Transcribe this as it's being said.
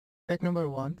Fact number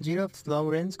 1. Giraffes'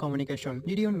 long-range communication.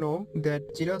 Did you know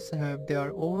that giraffes have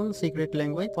their own secret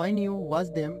language? When you watch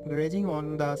them grazing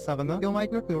on the savanna, you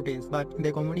might not notice, but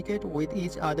they communicate with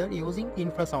each other using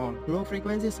infrasound,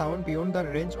 low-frequency sound beyond the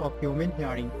range of human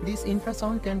hearing. This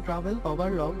infrasound can travel over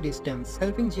long distance,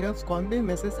 helping giraffes convey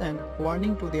messages and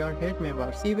warning to their herd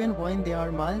members, even when they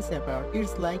are miles apart.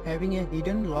 It's like having a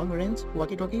hidden long-range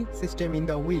walkie-talkie system in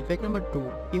the wheel. Fact number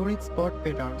 2. Unique spot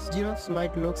patterns. Giraffes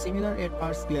might look similar at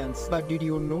first glance, but did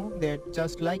you know that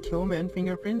just like human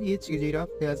fingerprint, each giraffe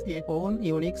has its own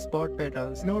unique spot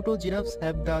patterns? No two giraffes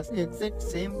have the exact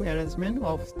same arrangement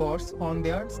of spots on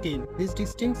their skin. These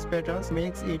distinct patterns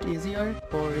makes it easier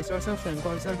for researchers and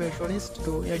conservationists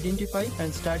to identify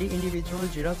and study individual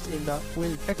giraffes in the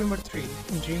wild. Fact number 3.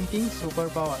 Drinking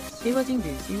superpowers. Imagine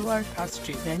this, you are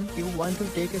thirsty and you want to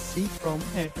take a sip from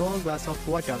a tall glass of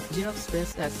water. Giraffes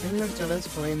face a similar challenge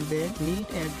when they need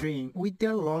a drink. With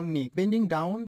their long neck bending down